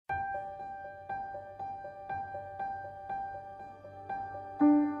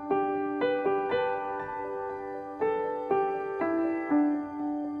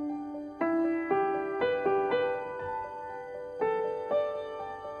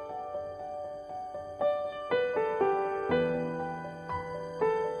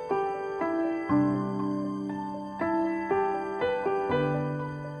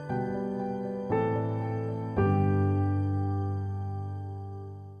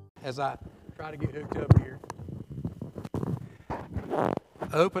as I try to get hooked up here.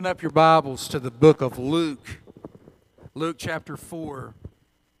 Open up your Bibles to the book of Luke. Luke chapter 4.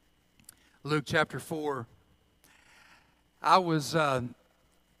 Luke chapter 4. I was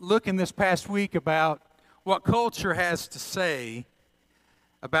looking this past week about what culture has to say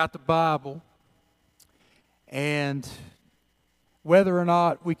about the Bible and whether or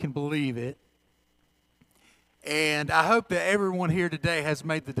not we can believe it. And I hope that everyone here today has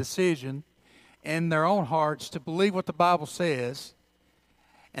made the decision in their own hearts to believe what the Bible says,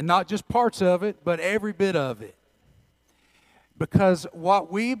 and not just parts of it, but every bit of it. Because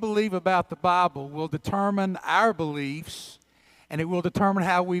what we believe about the Bible will determine our beliefs, and it will determine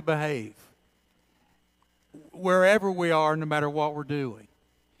how we behave wherever we are, no matter what we're doing.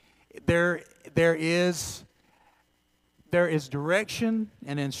 There is direction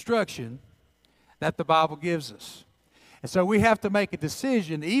and instruction that the Bible gives us. And so we have to make a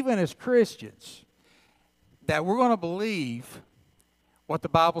decision, even as Christians, that we're going to believe what the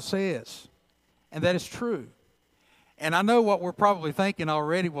Bible says, and that is true. And I know what we're probably thinking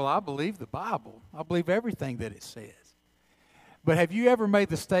already, well, I believe the Bible. I believe everything that it says. But have you ever made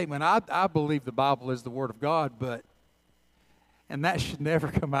the statement, I believe the Bible is the Word of God, and that should never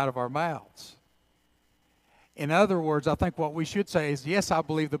come out of our mouths. In other words, I think what we should say is, yes, I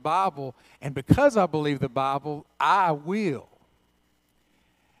believe the Bible, and because I believe the Bible, I will.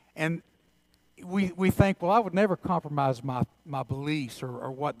 And we think, well, I would never compromise my beliefs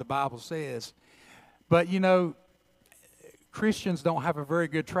or what the Bible says. But, you know, Christians don't have a very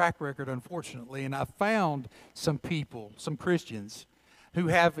good track record, unfortunately, and I've found some people, some Christians, who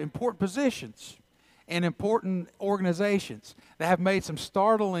have important positions in important organizations that have made some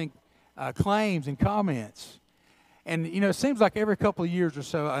startling claims and comments. And, you know, it seems like every couple of years or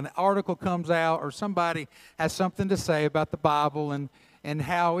so, an article comes out or somebody has something to say about the Bible and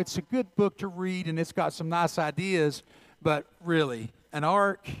how it's a good book to read and it's got some nice ideas, but really, an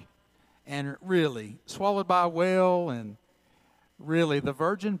ark, and really, swallowed by a whale, and really, the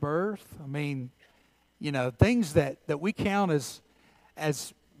virgin birth. I mean, you know, things that we count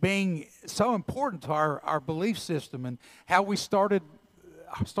as being so important to our belief system and how we started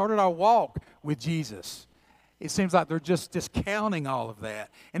our walk with Jesus. It seems like they're just discounting all of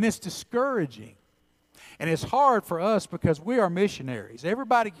that. And it's discouraging. And it's hard for us because we are missionaries.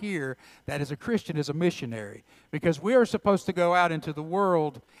 Everybody here that is a Christian is a missionary, because we are supposed to go out into the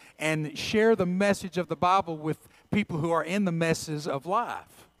world and share the message of the Bible with people who are in the messes of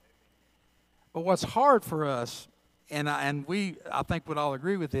life. But what's hard for us, and I think would all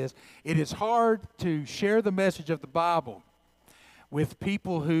agree with this, it is hard to share the message of the Bible with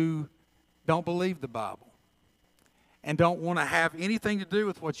people who don't believe the Bible and don't want to have anything to do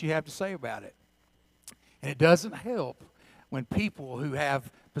with what you have to say about it. And it doesn't help when people who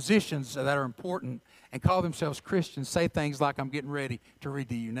have positions that are important and call themselves Christians say things like I'm getting ready to read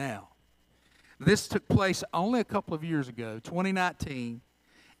to you now. This took place only a couple of years ago, 2019,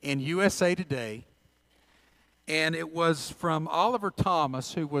 in USA Today. And it was from Oliver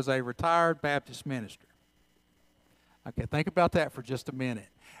Thomas, who was a retired Baptist minister. Okay, think about that for just a minute.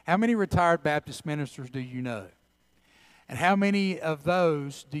 How many retired Baptist ministers do you know? And how many of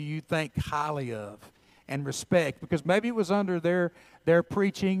those do you think highly of and respect? Because maybe it was under their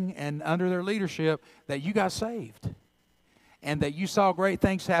preaching and under their leadership that you got saved. And that you saw great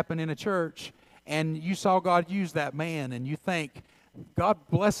things happen in a church. And you saw God use that man. And you think, God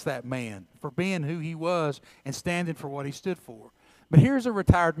bless that man for being who he was and standing for what he stood for. But here's a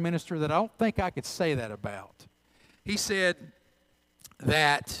retired minister that I don't think I could say that about. He said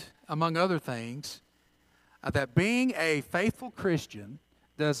that, among other things, that being a faithful Christian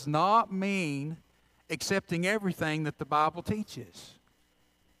does not mean accepting everything that the Bible teaches.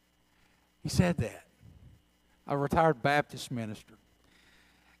 He said that. A retired Baptist minister.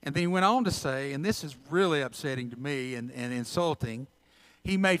 And then he went on to say, and this is really upsetting to me and insulting,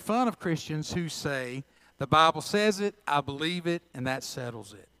 he made fun of Christians who say, the Bible says it, I believe it, and that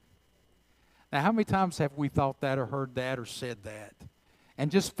settles it. Now, how many times have we thought that or heard that or said that and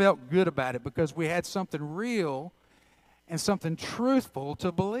just felt good about it because we had something real and something truthful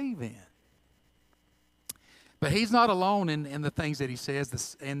to believe in? But he's not alone in the things that he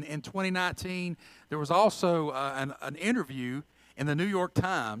says. In 2019, there was also an interview in the New York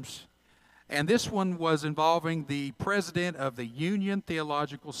Times, and this one was involving the president of the Union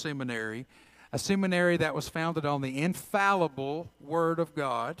Theological Seminary, a seminary that was founded on the infallible Word of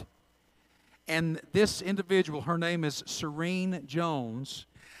God. And this individual, her name is Serene Jones.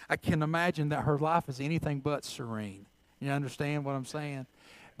 I can imagine that her life is anything but serene. You understand what I'm saying?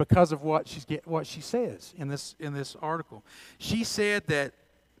 Because of what she says in this article. She said that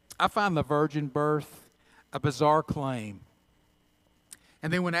I find the virgin birth a bizarre claim.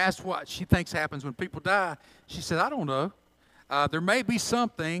 And then when asked what she thinks happens when people die, she said, I don't know. There may be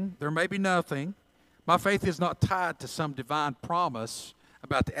something, there may be nothing. My faith is not tied to some divine promise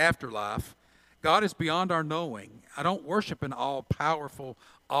about the afterlife. God is beyond our knowing. I don't worship an all-powerful,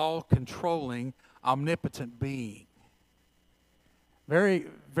 all-controlling, omnipotent being. Very,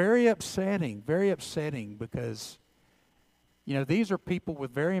 very upsetting because, you know, these are people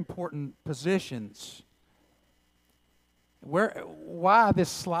with very important positions. Why this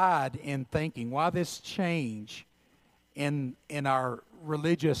slide in thinking? Why this change in our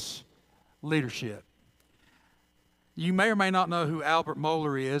religious leadership? You may or may not know who Albert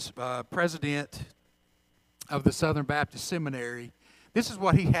Mohler is, president of the Southern Baptist Seminary. This is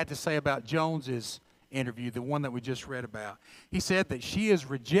what he had to say about Jones's interview, the one that we just read about. He said that she is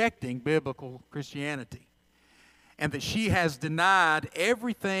rejecting biblical Christianity and that she has denied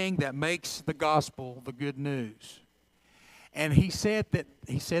everything that makes the gospel the good news. And he said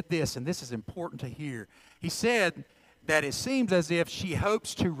this, and this is important to hear. He said that it seems as if she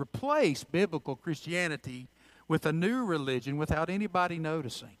hopes to replace biblical Christianity with a new religion without anybody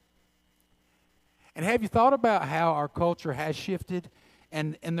noticing. And have you thought about how our culture has shifted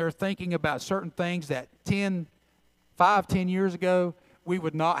and they're thinking about certain things that 10 years ago we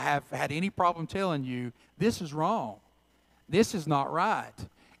would not have had any problem telling you, this is wrong, this is not right.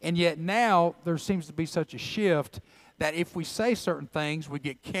 And yet now there seems to be such a shift that if we say certain things, we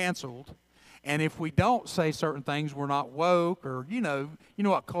get canceled. And if we don't say certain things, we're not woke, or you know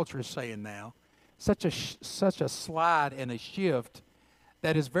what culture is saying now. Such a slide and a shift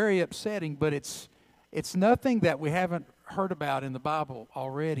that is very upsetting, but it's nothing that we haven't heard about in the Bible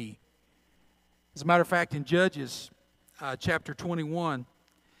already. As a matter of fact, in Judges chapter 21,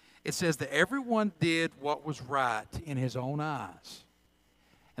 it says that everyone did what was right in his own eyes.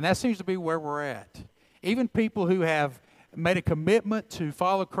 And that seems to be where we're at. Even people who have made a commitment to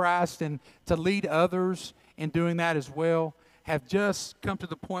follow Christ and to lead others in doing that as well have just come to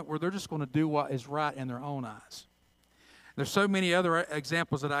the point where they're just going to do what is right in their own eyes. There's so many other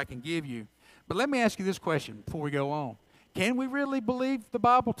examples that I can give you. But let me ask you this question before we go on. Can we really believe the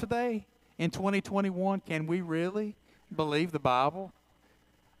Bible today in 2021? Can we really believe the Bible?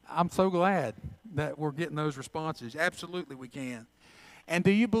 I'm so glad that we're getting those responses. Absolutely we can. And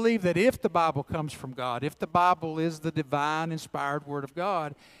do you believe that if the Bible comes from God, if the Bible is the divine, inspired Word of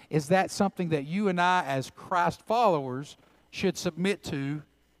God, is that something that you and I as Christ followers should submit to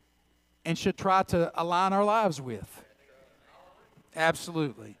and should try to align our lives with?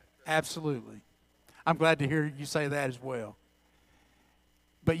 Absolutely. Absolutely. I'm glad to hear you say that as well.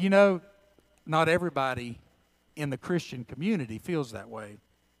 But you know, not everybody in the Christian community feels that way.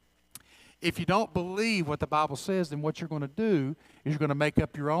 If you don't believe what the Bible says, then what you're going to do is you're going to make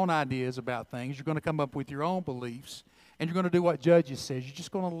up your own ideas about things. You're going to come up with your own beliefs, and you're going to do what Judges says. You're just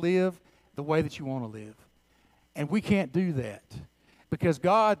going to live the way that you want to live. And we can't do that because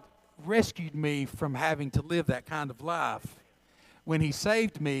God rescued me from having to live that kind of life when He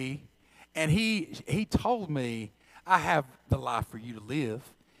saved me, and He told me, I have the life for you to live,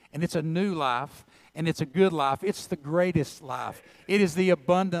 and it's a new life, and it's a good life. It's the greatest life. It is the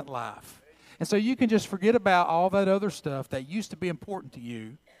abundant life. And so you can just forget about all that other stuff that used to be important to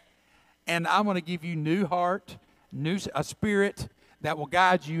you. And I'm going to give you new heart, a spirit that will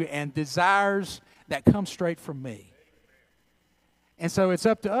guide you, and desires that come straight from me. And so it's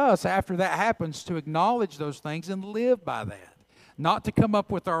up to us after that happens to acknowledge those things and live by that. Not to come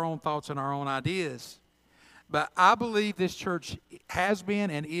up with our own thoughts and our own ideas. But I believe this church has been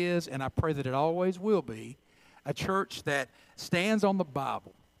and is, and I pray that it always will be, a church that stands on the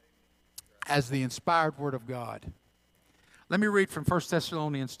Bible as the inspired Word of God. Let me read from 1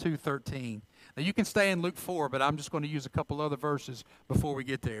 Thessalonians 2:13. Now you can stay in Luke 4, but I'm just going to use a couple other verses before we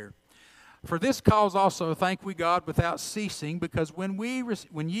get there. For this cause also thank we God without ceasing, because when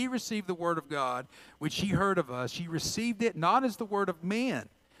ye received the word of God, which ye heard of us, ye received it not as the word of men,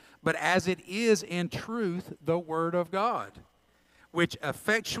 but as it is in truth the word of God, which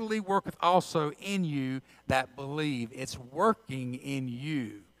effectually worketh also in you that believe. It's working in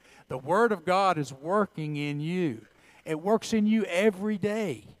you. The Word of God is working in you. It works in you every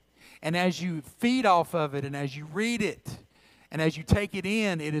day. And as you feed off of it and as you read it and as you take it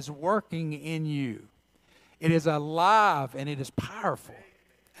in, it is working in you. It is alive and it is powerful.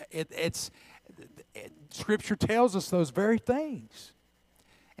 Scripture tells us those very things.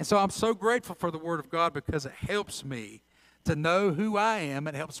 And so I'm so grateful for the Word of God because it helps me to know who I am.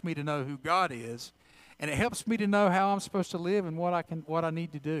 It helps me to know who God is. And it helps me to know how I'm supposed to live and what I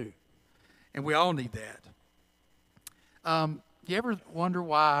need to do. And we all need that. you ever wonder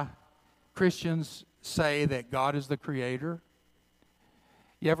why Christians say that God is the creator?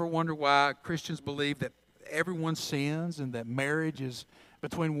 You ever wonder why Christians believe that everyone sins and that marriage is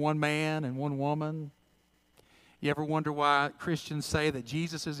between one man and one woman? You ever wonder why Christians say that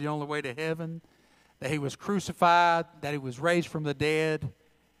Jesus is the only way to heaven, that he was crucified, that he was raised from the dead,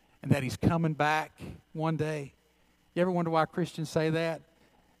 and that he's coming back one day? You ever wonder why Christians say that?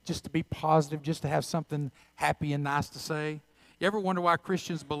 Just to be positive, just to have something happy and nice to say? You ever wonder why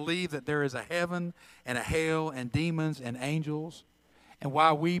Christians believe that there is a heaven and a hell and demons and angels? And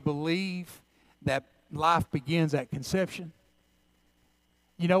why we believe that life begins at conception?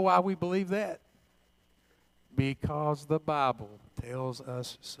 You know why we believe that? Because the Bible tells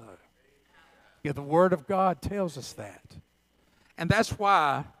us so. Yeah, the Word of God tells us that. And that's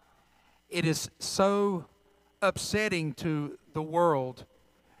why it is so upsetting to the world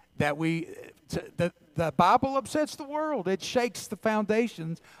that the Bible upsets the world. It shakes the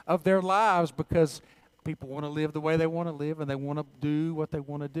foundations of their lives because people want to live the way they want to live and they want to do what they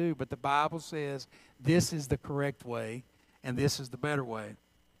want to do. But the Bible says this is the correct way and this is the better way.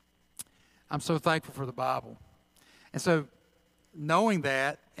 I'm so thankful for the Bible. And so knowing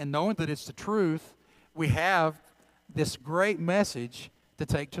that and knowing that it's the truth, we have this great message to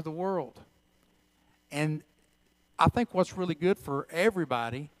take to the world. And I think what's really good for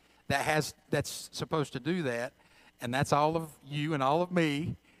everybody that's supposed to do that, and that's all of you and all of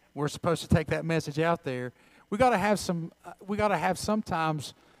me, we're supposed to take that message out there. We got to have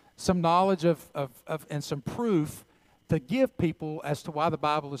sometimes some knowledge of and some proof to give people as to why the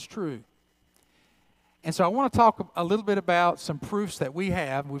Bible is true. And so I want to talk a little bit about some proofs that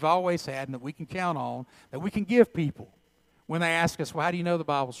we've always had, and that we can count on, that we can give people when they ask us, well, how do you know the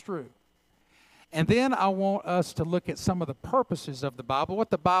Bible's true? And then I want us to look at some of the purposes of the Bible, what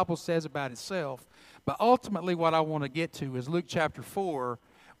the Bible says about itself. But ultimately what I want to get to is Luke chapter 4,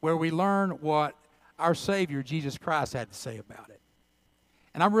 where we learn what our Savior, Jesus Christ, had to say about it.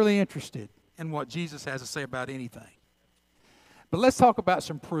 And I'm really interested in what Jesus has to say about anything. But let's talk about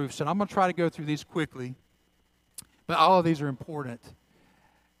some proofs, and I'm going to try to go through these quickly. But all of these are important.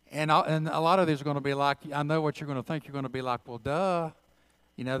 And a lot of these are going to be like, I know what you're going to think. You're going to be like, well, duh.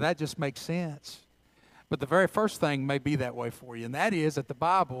 You know, that just makes sense. But the very first thing may be that way for you, and that is that the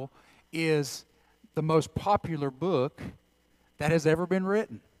Bible is the most popular book that has ever been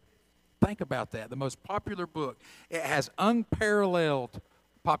written. Think about that. The most popular book. It has unparalleled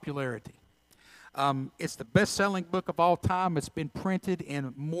popularity. It's the best-selling book of all time. It's been printed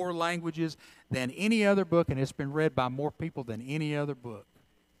in more languages than any other book, and it's been read by more people than any other book.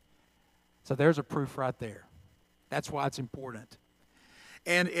 So there's a proof right there. That's why it's important.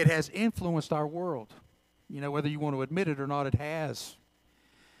 And it has influenced our world. You know, whether you want to admit it or not, it has.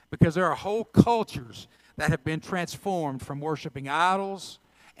 Because there are whole cultures that have been transformed from worshiping idols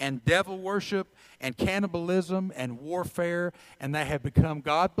and devil worship and cannibalism and warfare, and they have become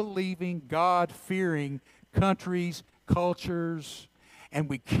God-believing, God-fearing countries, cultures, and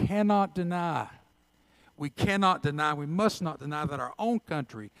we cannot deny, we must not deny that our own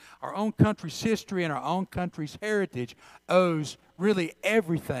country's history and our own country's heritage owes really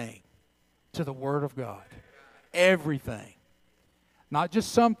everything to the Word of God. Everything. Not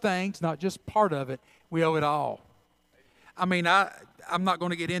just some things, not just part of it. We owe it all. I mean, I'm not going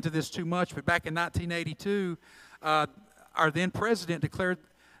to get into this too much, but back in 1982, our then president declared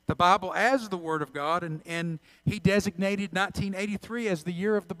the Bible as the Word of God, and he designated 1983 as the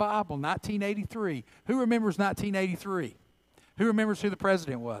year of the Bible, 1983. Who remembers 1983? Who remembers who the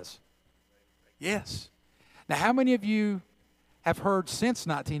president was? Yes. Now, how many of you have heard since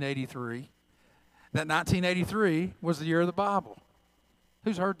 1983 that 1983 was the year of the Bible?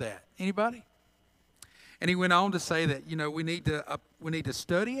 Who's heard that? Anybody? And he went on to say that, you know, we need to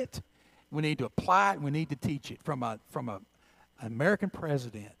study it, we need to apply it, and we need to teach it from an American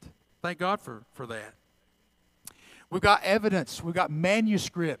president. Thank God for that. We've got evidence. We've got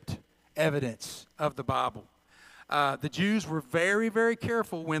manuscript evidence of the Bible. The Jews were very, very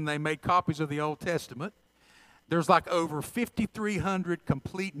careful when they made copies of the Old Testament. There's like over 5,300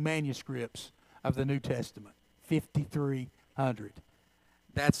 complete manuscripts of the New Testament. 5,300.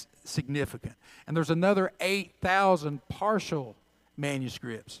 That's significant. And there's another 8,000 partial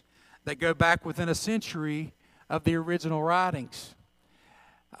manuscripts that go back within a century of the original writings.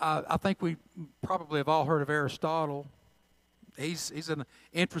 I think we probably have all heard of Aristotle. He's an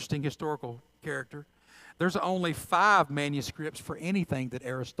interesting historical character. There's only 5 manuscripts for anything that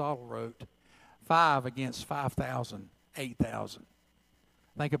Aristotle wrote. 5 against 5,000, 8,000.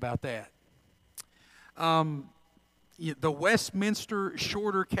 Think about that. The Westminster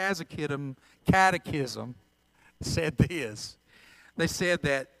Shorter Catechism said this. they said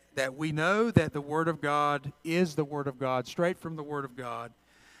that we know that the Word of God is the Word of God, straight from the Word of God,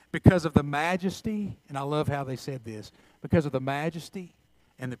 because of the majesty, and I love how they said this, because of the majesty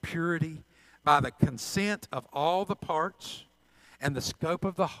and the purity, by the consent of all the parts and the scope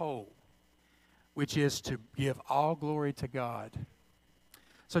of the whole, which is to give all glory to God.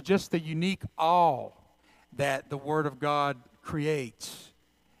 So just the unique all that the Word of God creates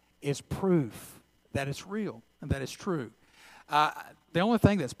is proof that it's real and that it's true. The only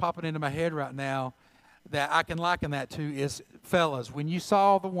thing that's popping into my head right now that I can liken that to is, fellas, when you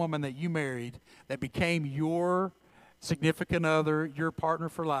saw the woman that you married that became your significant other, your partner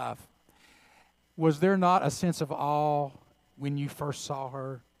for life, was there not a sense of awe when you first saw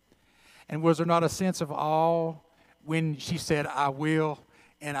her? And was there not a sense of awe when she said, I will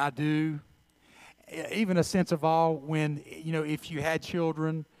and I do? Even a sense of awe when, if you had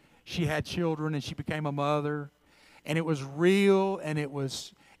children, she had children and she became a mother. And it was real, and it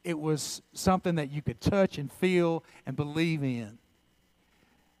was something that you could touch and feel and believe in.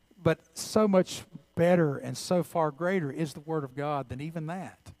 But so much better and so far greater is the Word of God than even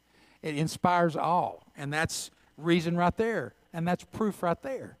that. It inspires awe, and that's reason right there, and that's proof right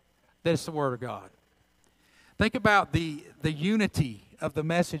there that it's the Word of God. Think about the unity of the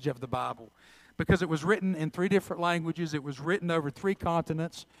message of the Bible, because it was written in 3 different languages. It was written over 3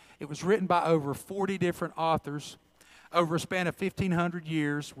 continents. It was written by over 40 different authors over a span of 1,500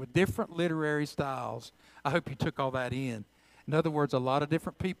 years with different literary styles. I hope you took all that in. In other words, a lot of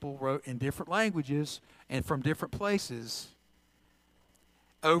different people wrote in different languages and from different places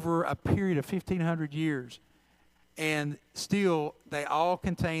over a period of 1,500 years. And still, they all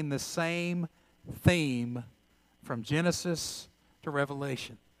contain the same theme from Genesis to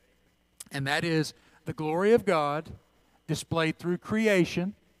Revelation. And that is the glory of God displayed through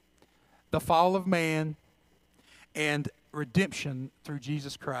creation, the fall of man, and redemption through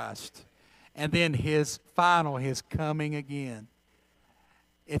Jesus Christ. And then his coming again.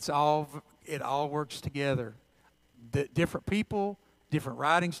 It all works together. The different people, different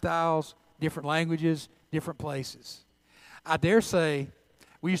writing styles, different languages, different places. I dare say,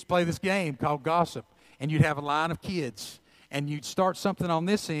 we used to play this game called Gossip, and you'd have a line of kids, and you'd start something on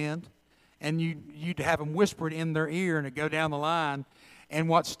this end, and you'd have them whisper it in their ear, and it'd go down the line. And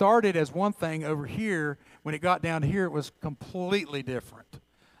what started as one thing over here, when it got down to here, it was completely different.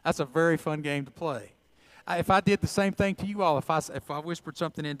 That's a very fun game to play. If I did the same thing to you all, if I whispered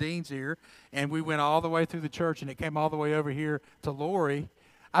something in Dean's ear, and we went all the way through the church, and it came all the way over here to Lori,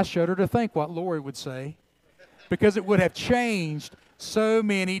 I shudder to think what Lori would say, because it would have changed so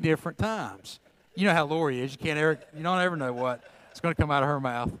many different times. You know how Lori is. You don't ever know what is going to come out of her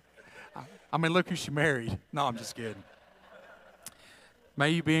mouth. I mean, look who she married. No, I'm just kidding.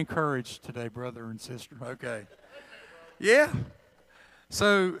 May you be encouraged today, brother and sister. Okay. Yeah.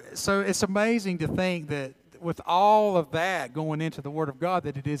 So it's amazing to think that with all of that going into the Word of God,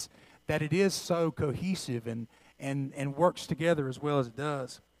 that it is so cohesive and works together as well as it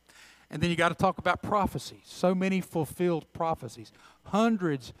does. And then you got to talk about prophecies. So many fulfilled prophecies.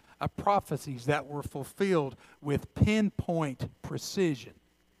 Hundreds of prophecies that were fulfilled with pinpoint precision.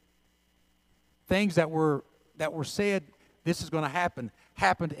 Things that were said, this is going to happen,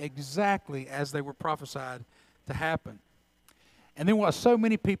 happened exactly as they were prophesied to happen. And then what so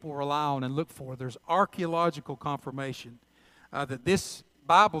many people rely on and look for, there's archaeological confirmation that this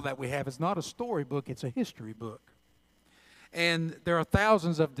Bible that we have is not a storybook, it's a history book. And there are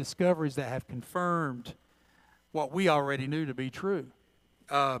thousands of discoveries that have confirmed what we already knew to be true.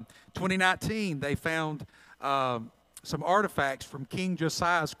 2019, they found some artifacts from King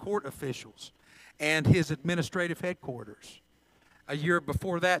Josiah's court officials and his administrative headquarters. A year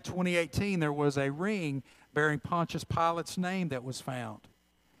before that, 2018, there was a ring bearing Pontius Pilate's name that was found.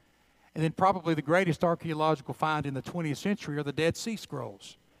 And then probably the greatest archaeological find in the 20th century are the Dead Sea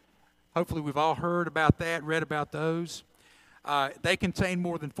Scrolls. Hopefully we've all heard about that, read about those. They contain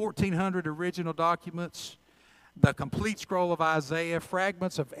more than 1,400 original documents, the complete scroll of Isaiah,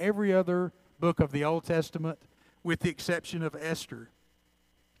 fragments of every other book of the Old Testament, with the exception of Esther.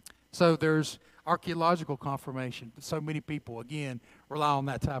 So there's archaeological confirmation. So many people, again, rely on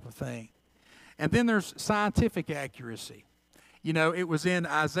that type of thing. And then there's scientific accuracy. You know, it was in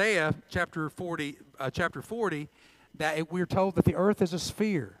Isaiah chapter 40 that we're told that the earth is a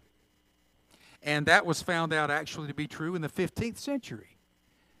sphere. And that was found out actually to be true in the 15th century.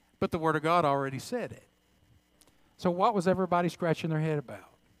 But the Word of God already said it. So what was everybody scratching their head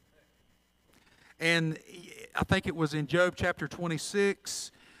about? And I think it was in Job chapter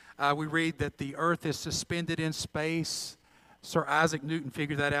 26, we read that the earth is suspended in space. Sir Isaac Newton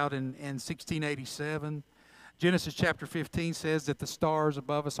figured that out in 1687. Genesis chapter 15 says that the stars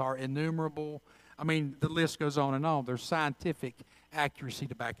above us are innumerable. I mean, the list goes on and on. There's scientific accuracy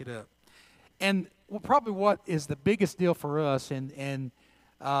to back it up. And probably what is the biggest deal for us and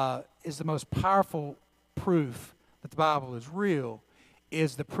is the most powerful proof that the Bible is real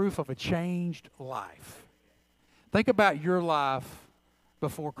is the proof of a changed life. Think about your life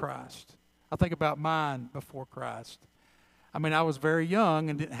before Christ. I think about mine before Christ. I mean, I was very young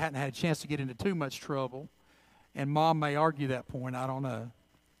and hadn't had a chance to get into too much trouble. And Mom may argue that point. I don't know.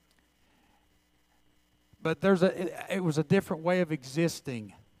 But it was a different way of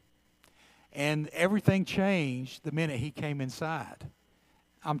existing. And everything changed the minute he came inside.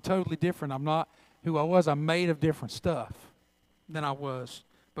 I'm totally different. I'm not who I was. I'm made of different stuff than I was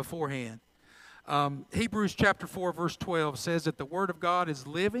beforehand. Hebrews chapter 4, verse 12 says that the Word of God is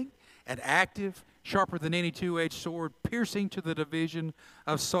living and active, sharper than any two-edged sword, piercing to the division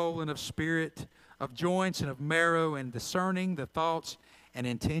of soul and of spirit, of joints and of marrow, and discerning the thoughts and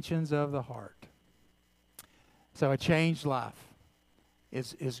intentions of the heart. So a changed life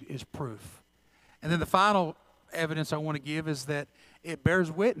is proof. And then the final evidence I want to give is that it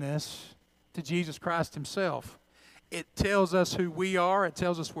bears witness to Jesus Christ himself. It tells us who we are. It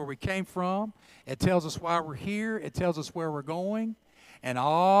tells us where we came from. It tells us why we're here. It tells us where we're going. And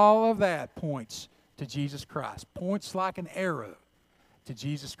all of that points to Jesus Christ. Points like an arrow to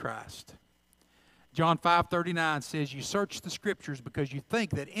Jesus Christ. John 5:39 says, "You search the Scriptures because you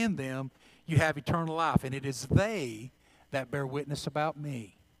think that in them you have eternal life, and it is they that bear witness about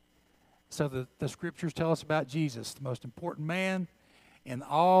me." So the Scriptures tell us about Jesus, the most important man in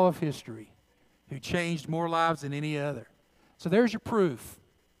all of history, who changed more lives than any other. So there's your proof.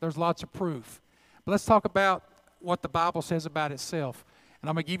 There's lots of proof. But let's talk about what the Bible says about itself. And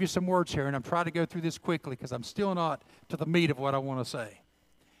I'm going to give you some words here, and I'm trying to go through this quickly because I'm still not to the meat of what I want to say.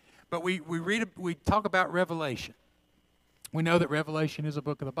 But we talk about Revelation. We know that Revelation is a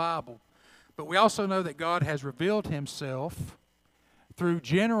book of the Bible. But we also know that God has revealed himself through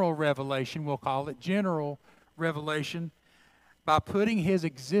general revelation, we'll call it general revelation, by putting his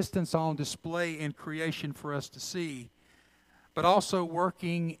existence on display in creation for us to see, but also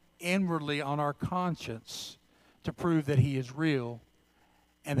working inwardly on our conscience to prove that he is real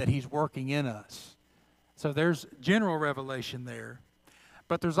and that he's working in us. So there's general revelation there.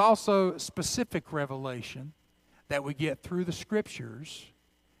 But there's also specific revelation that we get through the Scriptures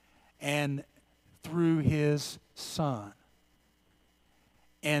and through his Son.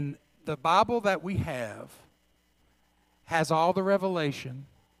 And the Bible that we have has all the revelation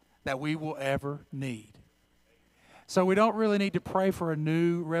that we will ever need. So we don't really need to pray for a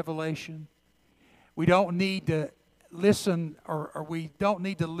new revelation. We don't need to listen, or we don't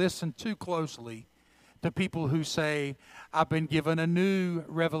need to listen too closely to people who say, "I've been given a new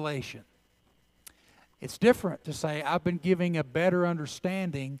revelation." It's different to say, "I've been given a better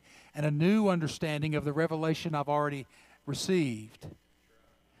understanding and a new understanding of the revelation I've already received."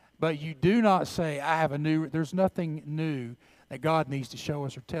 But you do not say, "I have a new," there's nothing new that God needs to show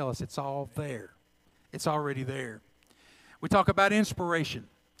us or tell us. It's all there. It's already there. We talk about inspiration,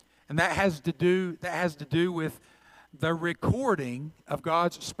 and that has to do with the recording of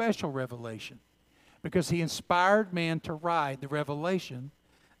God's special revelation, because he inspired men to write the revelation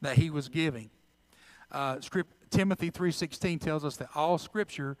that he was giving. Timothy 3:16 tells us that all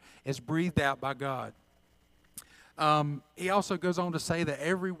Scripture is breathed out by God. He also goes on to say that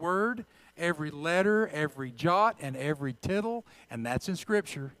every word, every letter, every jot, and every tittle, and that's in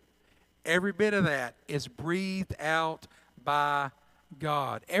Scripture, every bit of that is breathed out by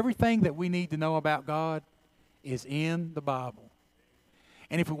God. Everything that we need to know about God is in the Bible.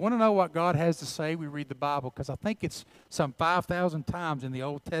 And if we want to know what God has to say, we read the Bible, because I think it's some 5,000 times in the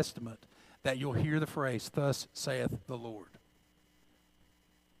Old Testament that you'll hear the phrase, "Thus saith the Lord."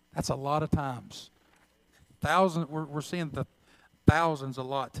 That's a lot of times. We're seeing the thousands a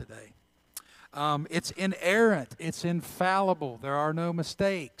lot today. It's inerrant. It's infallible. There are no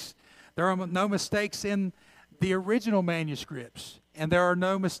mistakes. There are no mistakes in the original manuscripts. And there are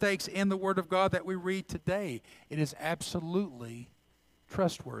no mistakes in the Word of God that we read today. It is absolutely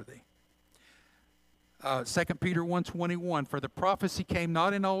trustworthy. 2 Peter 1:21, "For the prophecy came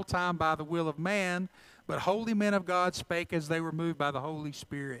not in old time by the will of man, but holy men of God spake as they were moved by the Holy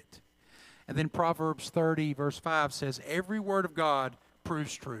Spirit." And then Proverbs 30, verse 5 says, "Every word of God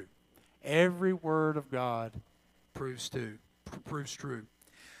proves true." Every word of God proves true.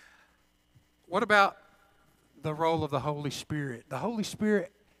 What about the role of the Holy Spirit? The Holy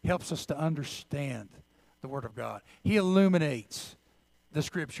Spirit helps us to understand the Word of God. He illuminates the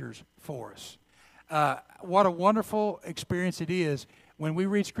Scriptures for us. What a wonderful experience it is when we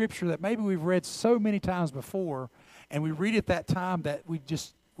read Scripture that maybe we've read so many times before, and we read it that time that we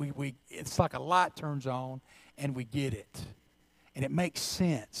it's like a light turns on and we get it. And it makes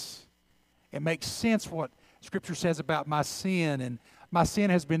sense. It makes sense what Scripture says about my sin, and my sin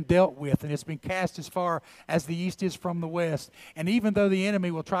has been dealt with, and it's been cast as far as the east is from the west. And even though the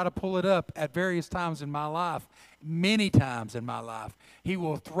enemy will try to pull it up at various times in my life, many times in my life, he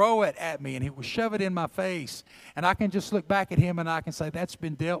will throw it at me and he will shove it in my face. And I can just look back at him and I can say, that's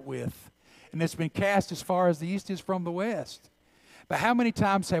been dealt with. And it's been cast as far as the east is from the west. But how many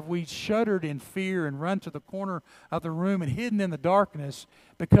times have we shuddered in fear and run to the corner of the room and hidden in the darkness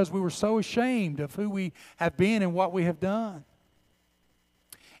because we were so ashamed of who we have been and what we have done?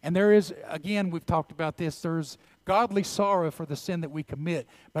 And there is, again, we've talked about this, there's godly sorrow for the sin that we commit,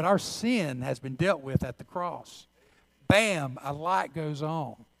 but our sin has been dealt with at the cross. Bam, a light goes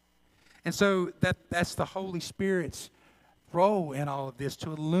on. And so that's the Holy Spirit's role in all of this,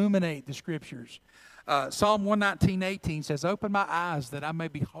 to illuminate the Scriptures. Psalm 119:18 says, open my eyes that I may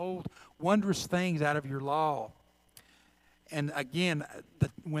behold wondrous things out of your law. And again,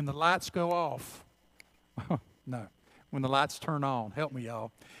 when the lights go off, no, when the lights turn on, help me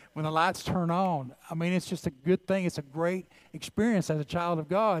y'all. When the lights turn on, I mean, it's just a good thing. It's a great experience as a child of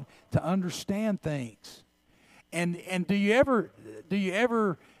God to understand things. And do you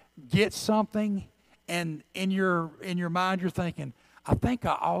ever get something and in your mind you're thinking, I think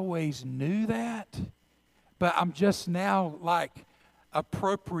I always knew that, but I'm just now like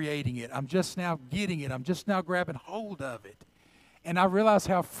appropriating it. I'm just now getting it. I'm just now grabbing hold of it. And I realize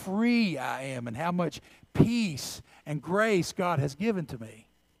how free I am and how much peace and grace God has given to me.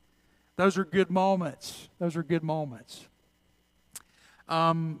 Those are good moments. Those are good moments.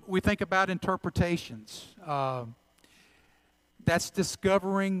 We think about interpretations. That's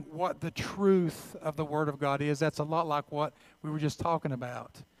discovering what the truth of the Word of God is. That's a lot like what we were just talking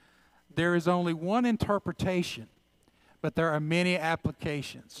about. There is only one interpretation, but there are many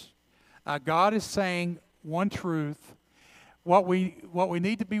applications. God is saying one truth. What we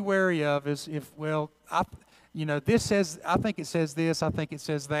need to be wary of is this says, I think it says this, I think it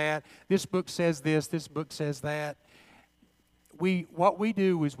says that. This book says this book says that. What we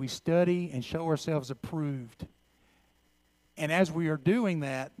do is we study and show ourselves approved. And as we are doing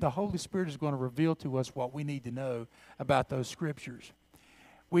that, the Holy Spirit is going to reveal to us what we need to know about those Scriptures.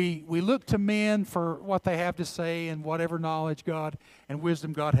 We look to men for what they have to say and whatever knowledge God and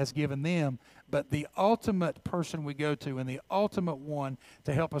wisdom God has given them. But the ultimate person we go to and the ultimate one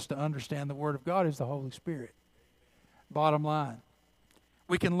to help us to understand the Word of God is the Holy Spirit. Bottom line.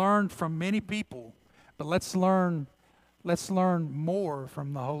 We can learn from many people, but let's learn more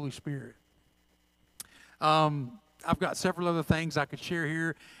from the Holy Spirit. I've got several other things I could share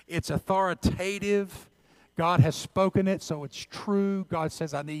here. It's authoritative. God has spoken it, so it's true. God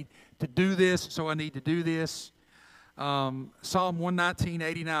says, I need to do this, so I need to do this. Psalm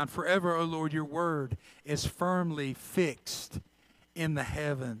 119:89, forever, O Lord, your word is firmly fixed in the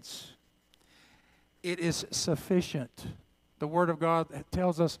heavens. It is sufficient. The Word of God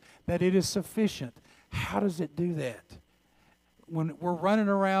tells us that it is sufficient. How does it do that? When we're running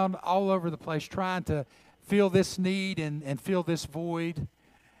around all over the place trying to feel this need and feel this void.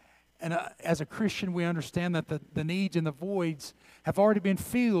 And as a Christian, we understand that the needs and the voids have already been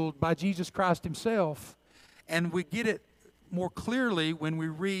filled by Jesus Christ Himself. And we get it more clearly when we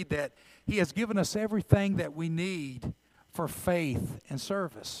read that He has given us everything that we need for faith and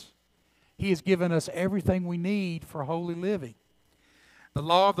service. He has given us everything we need for holy living. The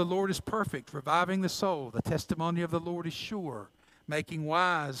law of the Lord is perfect, reviving the soul. The testimony of the Lord is sure, making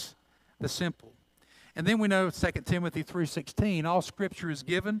wise the simple. And then we know 2 Timothy 3:16, all Scripture is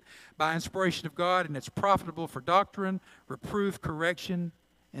given by inspiration of God, and it's profitable for doctrine, reproof, correction,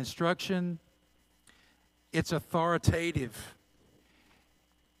 instruction. It's authoritative.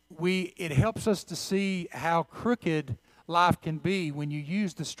 It helps us to see how crooked life can be when you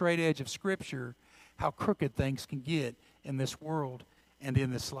use the straight edge of Scripture, how crooked things can get in this world and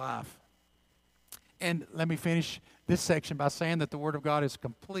in this life. And let me finish this section by saying that the Word of God is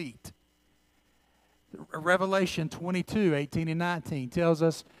complete. Revelation 22:18 and 19 tells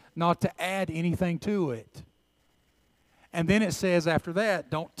us not to add anything to it. And then it says after that,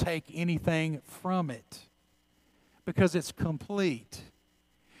 don't take anything from it because it's complete.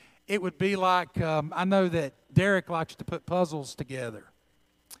 It would be like, I know that Derek likes to put puzzles together.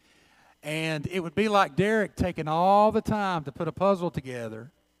 And it would be like Derek taking all the time to put a puzzle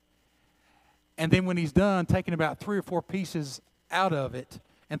together. And then when he's done, taking about 3 or 4 pieces out of it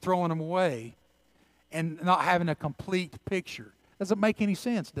and throwing them away. And not having a complete picture. Doesn't make any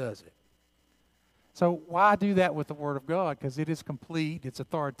sense, does it? So why do that with the Word of God? Because it is complete, it's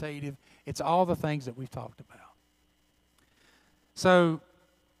authoritative, it's all the things that we've talked about. So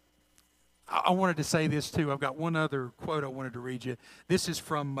I wanted to say this too. I've got one other quote I wanted to read you. This is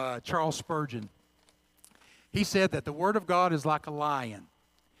from Charles Spurgeon. He said that the Word of God is like a lion.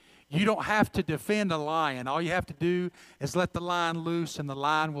 You don't have to defend a lion. All you have to do is let the lion loose and the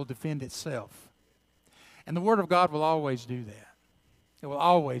lion will defend itself. And the Word of God will always do that. It will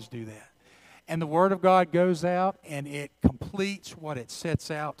always do that. And the Word of God goes out and it completes what it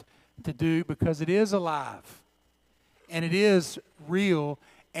sets out to do because it is alive. And it is real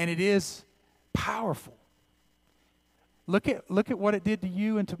and it is powerful. Look at what it did to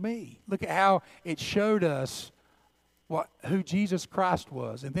you and to me. Look at how it showed us who Jesus Christ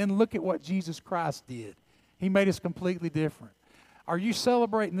was. And then look at what Jesus Christ did. He made us completely different. Are you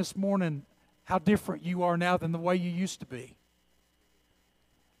celebrating this morning how different you are now than the way you used to be?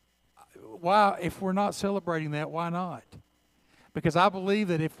 Why, if we're not celebrating that, why not? Because I believe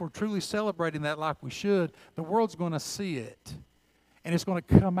that if we're truly celebrating that like we should, the world's going to see it. And it's going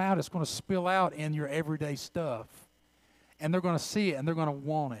to come out, it's going to spill out in your everyday stuff. And they're going to see it and they're going to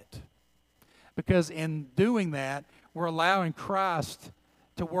want it. Because in doing that, we're allowing Christ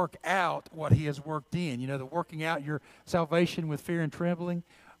to work out what He has worked in. You know, the working out your salvation with fear and trembling.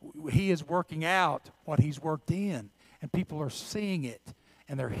 He is working out what He's worked in. And people are seeing it.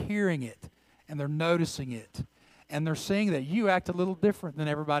 And they're hearing it. And they're noticing it. And they're seeing that you act a little different than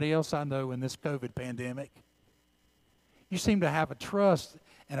everybody else I know in this COVID pandemic. You seem to have a trust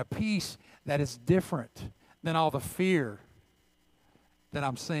and a peace that is different than all the fear that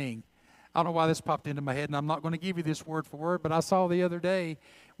I'm seeing. I don't know why this popped into my head, and I'm not going to give you this word for word, but I saw the other day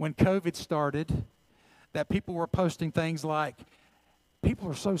when COVID started that people were posting things like, people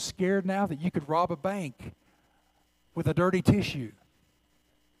are so scared now that you could rob a bank with a dirty tissue.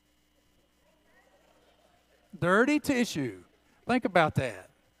 Dirty tissue. Think about that.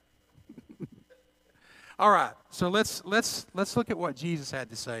 All right, so let's look at what Jesus had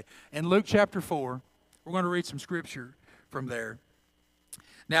to say. In Luke chapter 4, we're going to read some scripture from there.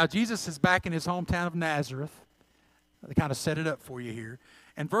 Now, Jesus is back in his hometown of Nazareth. They kind of set it up for you here.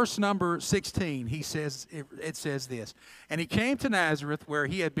 And verse number 16, it says this, "And he came to Nazareth where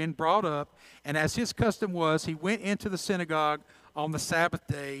he had been brought up, and as his custom was, he went into the synagogue on the Sabbath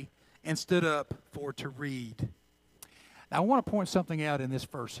day and stood up for to read." Now, I want to point something out in this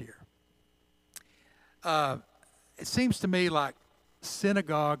verse here. It seems to me like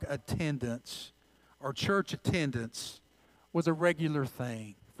synagogue attendance or church attendance was a regular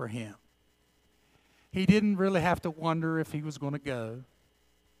thing for him. He didn't really have to wonder if he was going to go.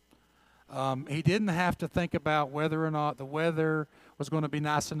 He didn't have to think about whether or not the weather was going to be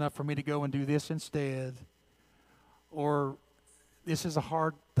nice enough for me to go and do this instead. Or this is a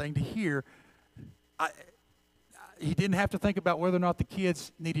hard thing to hear. He didn't have to think about whether or not the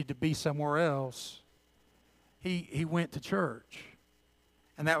kids needed to be somewhere else. He went to church,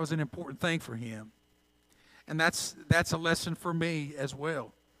 and that was an important thing for him. And that's a lesson for me as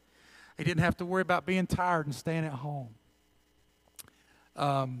well. He didn't have to worry about being tired and staying at home.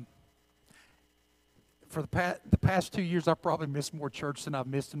 For the past 2 years, I've probably missed more church than I've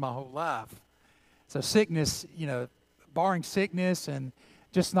missed in my whole life. So sickness, barring sickness and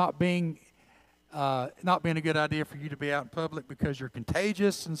just not being a good idea for you to be out in public because you're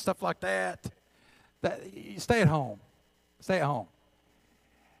contagious and stuff like that. You stay at home. Stay at home.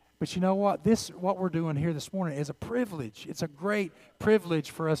 But you know what? What we're doing here this morning is a privilege. It's a great privilege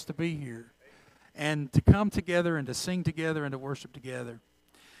for us to be here and to come together and to sing together and to worship together.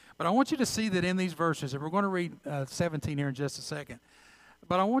 But I want you to see that in these verses, and we're going to read 17 here in just a second,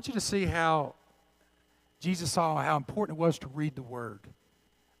 but I want you to see how Jesus saw how important it was to read the Word.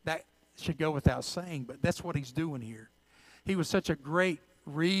 That should go without saying, but that's what he's doing here. He was such a great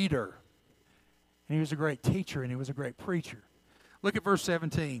reader, and he was a great teacher, and he was a great preacher. Look at verse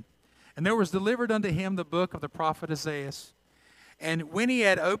 17. "And there was delivered unto him the book of the prophet Isaiah. And when he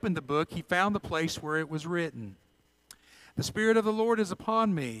had opened the book, he found the place where it was written, The Spirit of the Lord is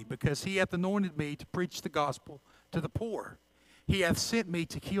upon me, because he hath anointed me to preach the gospel to the poor. He hath sent me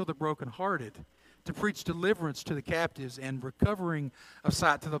to heal the brokenhearted, to preach deliverance to the captives, and recovering of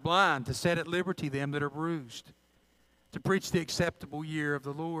sight to the blind, to set at liberty them that are bruised, to preach the acceptable year of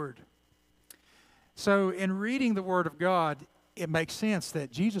the Lord." So in reading the Word of God, it makes sense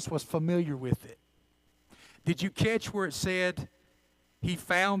that Jesus was familiar with it. Did you catch where it said he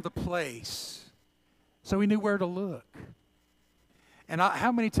found the place? So he knew where to look. And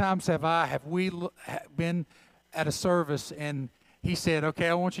how many times have we been at a service and he said, "Okay,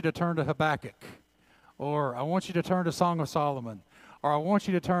 I want you to turn to Habakkuk," or "I want you to turn to Song of Solomon," or "I want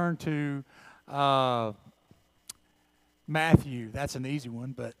you to turn to Uh, Matthew, that's an easy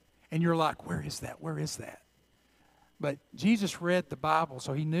one, and you're like, where is that? Where is that? But Jesus read the Bible,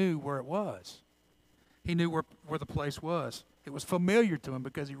 so he knew where it was. He knew where the place was. It was familiar to him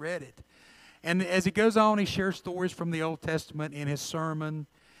because he read it. And as he goes on, he shares stories from the Old Testament in his sermon.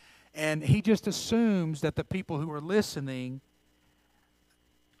 And he just assumes that the people who are listening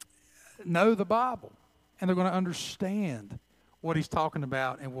know the Bible. And they're going to understand what he's talking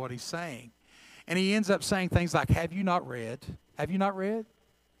about and what he's saying. And he ends up saying things like, have you not read? Have you not read?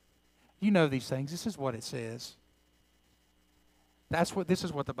 You know these things. This is what it says. This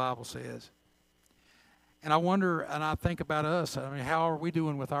is what the Bible says. And I wonder, and I think about us, I mean, how are we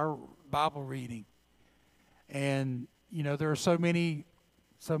doing with our Bible reading? And, you know, there are so many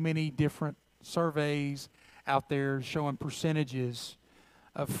different surveys out there showing percentages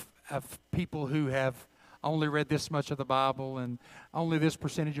of people who have only read this much of the Bible, and only this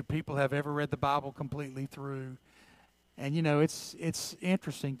percentage of people have ever read the Bible completely through. And, you know, it's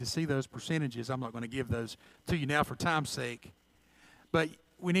interesting to see those percentages. I'm not going to give those to you now for time's sake. But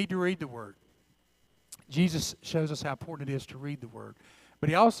we need to read the Word. Jesus shows us how important it is to read the Word. But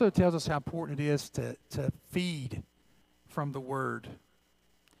he also tells us how important it is to feed from the Word.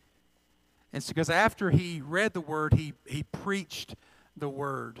 And it's because after he read the Word, he preached the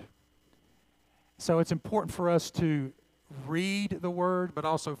Word. So it's important for us to read the Word, but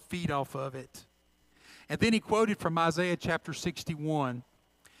also feed off of it. And then he quoted from Isaiah chapter 61.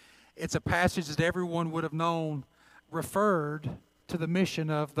 It's a passage that everyone would have known referred to the mission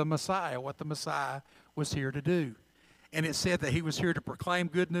of the Messiah, what the Messiah was here to do. And it said that he was here to proclaim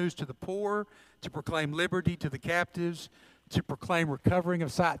good news to the poor, to proclaim liberty to the captives, to proclaim recovering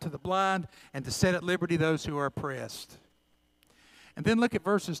of sight to the blind, and to set at liberty those who are oppressed. And then look at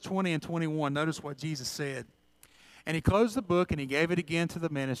verses 20 and 21. Notice what Jesus said. And he closed the book, and he gave it again to the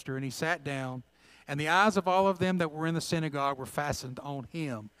minister, and he sat down, and the eyes of all of them that were in the synagogue were fastened on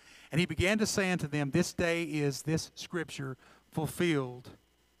him. And he began to say unto them, this day is this scripture fulfilled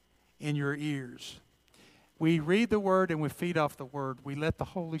in your ears. We read the Word and we feed off the Word. We let the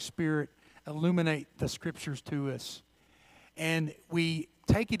Holy Spirit illuminate the Scriptures to us. And we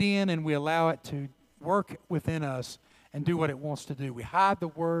take it in and we allow it to work within us and do what it wants to do. We hide the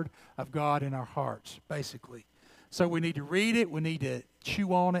Word of God in our hearts, basically. So we need to read it. We need to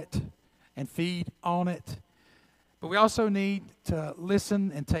chew on it and feed on it. But we also need to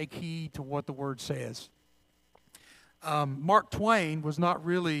listen and take heed to what the Word says. Mark Twain was not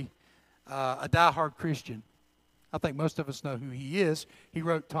really a diehard Christian. I think most of us know who he is. He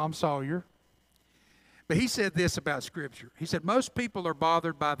wrote Tom Sawyer. But he said this about Scripture. He said, most people are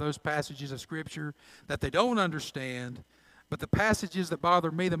bothered by those passages of Scripture that they don't understand, but the passages that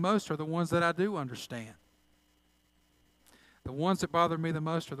bother me the most are the ones that I do understand. The ones that bother me the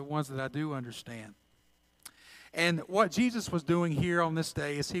most are the ones that I do understand. And what Jesus was doing here on this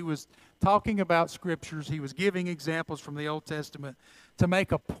day is he was talking about Scriptures. He was giving examples from the Old Testament to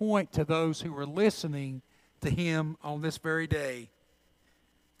make a point to those who were listening to him on this very day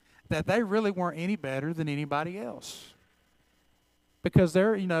that they really weren't any better than anybody else. Because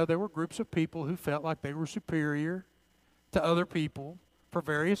there were groups of people who felt like they were superior to other people for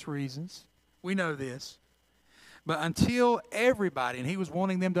various reasons. We know this. But until everybody, and he was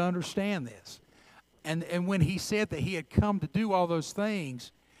wanting them to understand this, and when he said that he had come to do all those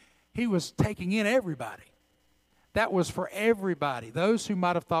things, he was taking in everybody. That was for everybody. Those who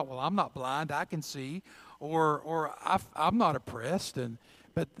might have thought, well, I'm not blind, I can see, or I'm not oppressed.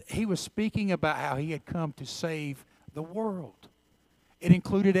 But he was speaking about how he had come to save the world. It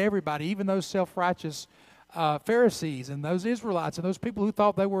included everybody, even those self-righteous Pharisees and those Israelites and those people who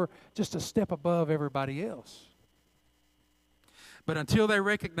thought they were just a step above everybody else. But until they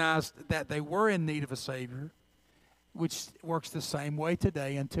recognized that they were in need of a Savior, which works the same way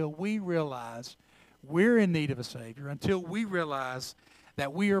today, until we realize we're in need of a Savior, until we realize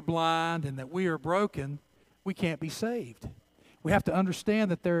that we are blind and that we are broken, we can't be saved. We have to understand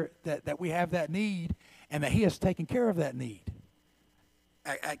that we have that need and that he has taken care of that need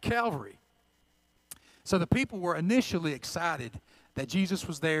at Calvary. So the people were initially excited that Jesus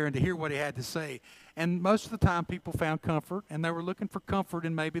was there and to hear what he had to say. And most of the time people found comfort, and they were looking for comfort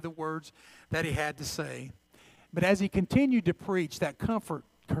in maybe the words that he had to say. But as he continued to preach, that comfort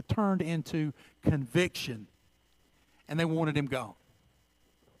turned into conviction, and they wanted him gone.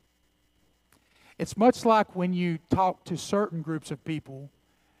 It's much like when you talk to certain groups of people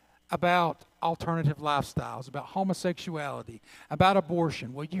about alternative lifestyles, about homosexuality, about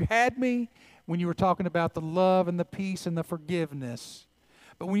abortion. Well, you had me when you were talking about the love and the peace and the forgiveness.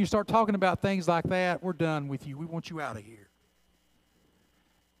 But when you start talking about things like that, we're done with you. We want you out of here.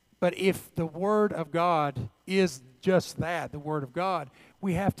 But if the Word of God is just that, the Word of God,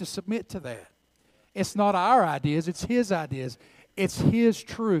 we have to submit to that. It's not our ideas, it's His ideas. It's His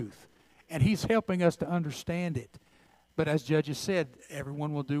truth, and He's helping us to understand it. But as Judges said,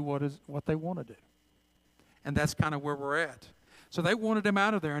 everyone will do what they want to do. And that's kind of where we're at. So they wanted him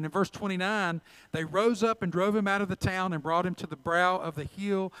out of there. And in verse 29, they rose up and drove him out of the town and brought him to the brow of the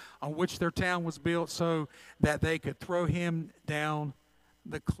hill on which their town was built so that they could throw him down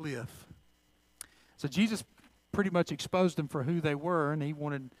the cliff. So Jesus pretty much exposed them for who they were, and they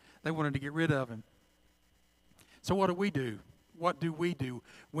wanted to get rid of him. So what do we do? What do we do?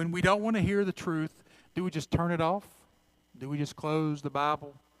 When we don't want to hear the truth, do we just turn it off? Do we just close the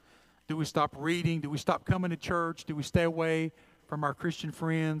Bible? Do we stop reading? Do we stop coming to church? Do we stay away from our Christian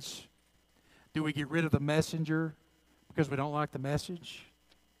friends? Do we get rid of the messenger because we don't like the message?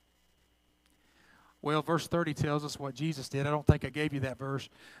 Well, verse 30 tells us what Jesus did. I don't think I gave you that verse,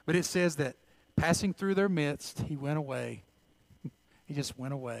 but it says that passing through their midst, he went away. He just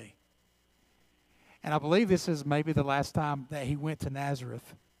went away. And I believe this is maybe the last time that he went to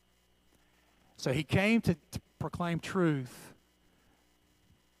Nazareth. So he came to proclaim truth,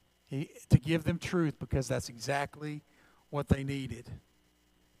 to give them truth, because that's exactly what they needed.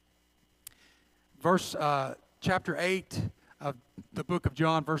 Chapter 8 of the book of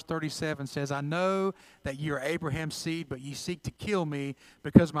John, verse 37 says, I know that ye are Abraham's seed, but ye seek to kill me,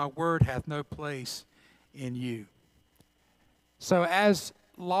 because my word hath no place in you. So as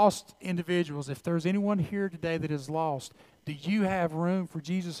lost individuals, if there's anyone here today that is lost, do you have room for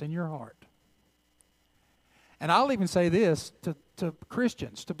Jesus in your heart? And I'll even say this to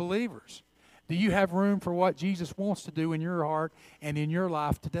Christians, to believers. Do you have room for what Jesus wants to do in your heart and in your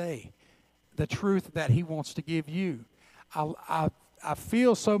life today? The truth that he wants to give you. I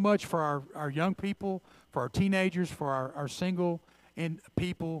feel so much for our young people, for our teenagers, for our single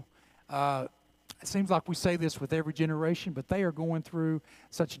people. It seems like we say this with every generation, but they are going through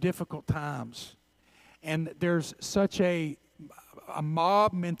such difficult times. And there's such a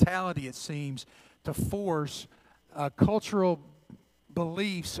mob mentality, it seems, to force cultural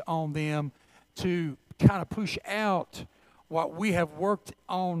beliefs on them to kind of push out what we have worked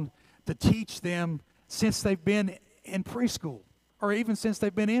on to teach them since they've been in preschool or even since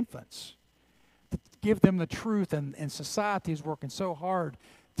they've been infants. To give them the truth, and society is working so hard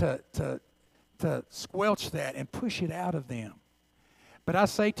to squelch that and push it out of them. But I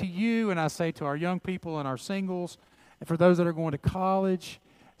say to you, and I say to our young people and our singles, and for those that are going to college,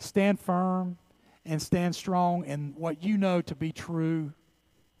 stand firm and stand strong in what you know to be true.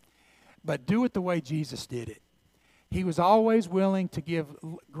 But do it the way Jesus did it. He was always willing to give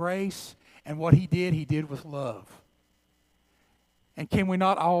grace, and what he did with love. And can we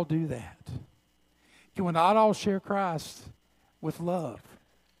not all do that? Can we not all share Christ with love?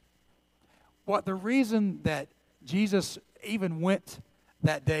 The reason that Jesus even went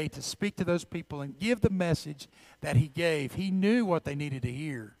that day to speak to those people and give the message that he gave, he knew what they needed to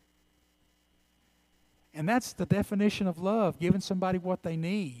hear. And that's the definition of love, giving somebody what they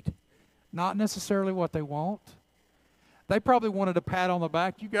need, not necessarily what they want. They probably wanted a pat on the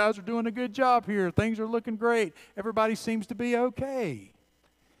back. You guys are doing a good job here. Things are looking great. Everybody seems to be okay.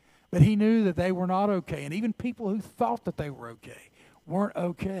 But he knew that they were not okay. And even people who thought that they were okay weren't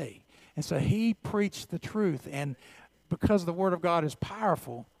okay. And so he preached the truth. And because the Word of God is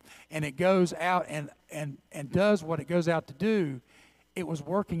powerful and it goes out and does what it goes out to do, it was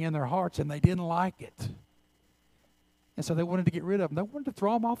working in their hearts and they didn't like it. And so they wanted to get rid of them. They wanted to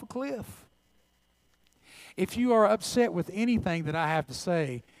throw them off a cliff. If you are upset with anything that I have to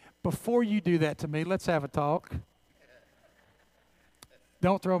say, before you do that to me, let's have a talk.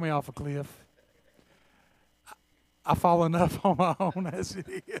 Don't throw me off a cliff. I fall enough on my own as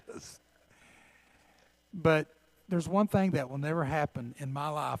it is. But there's one thing that will never happen in my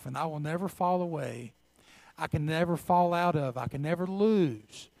life, and I will never fall away. I can never fall out of. I can never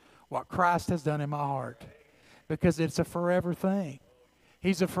lose what Christ has done in my heart, because it's a forever thing.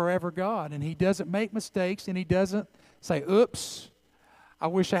 He's a forever God, and he doesn't make mistakes, and he doesn't say, oops, I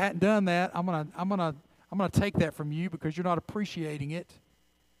wish I hadn't done that. I'm gonna take that from you because you're not appreciating it.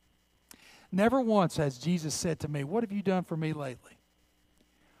 Never once has Jesus said to me, what have you done for me lately?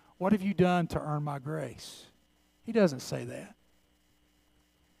 What have you done to earn my grace? He doesn't say that.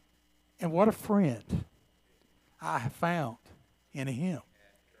 And what a friend I have found in him.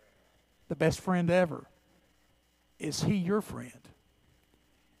 The best friend ever. Is he your friend?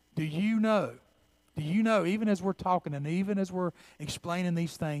 Do you know, even as we're talking and even as we're explaining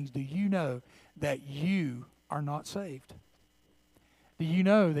these things, do you know that you are not saved? Do you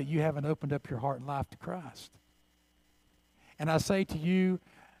know that you haven't opened up your heart and life to Christ? And I say to you,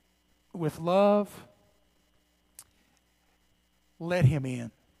 with love, let him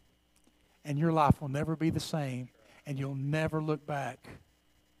in. And your life will never be the same, and you'll never look back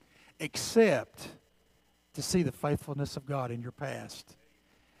except to see the faithfulness of God in your past.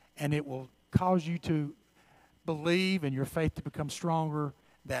 And it will cause you to believe and your faith to become stronger,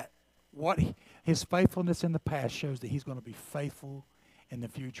 that his faithfulness in the past shows that he's going to be faithful in the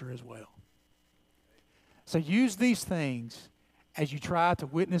future as well. So use these things as you try to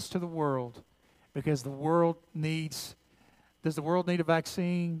witness to the world, because the world needs. Does the world need a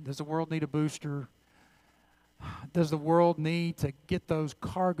vaccine? Does the world need a booster? Does the world need to get those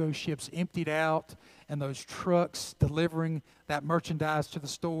cargo ships emptied out and those trucks delivering that merchandise to the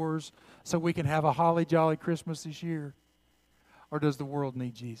stores so we can have a holly jolly Christmas this year? Or does the world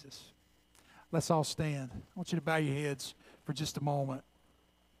need Jesus? Let's all stand. I want you to bow your heads for just a moment.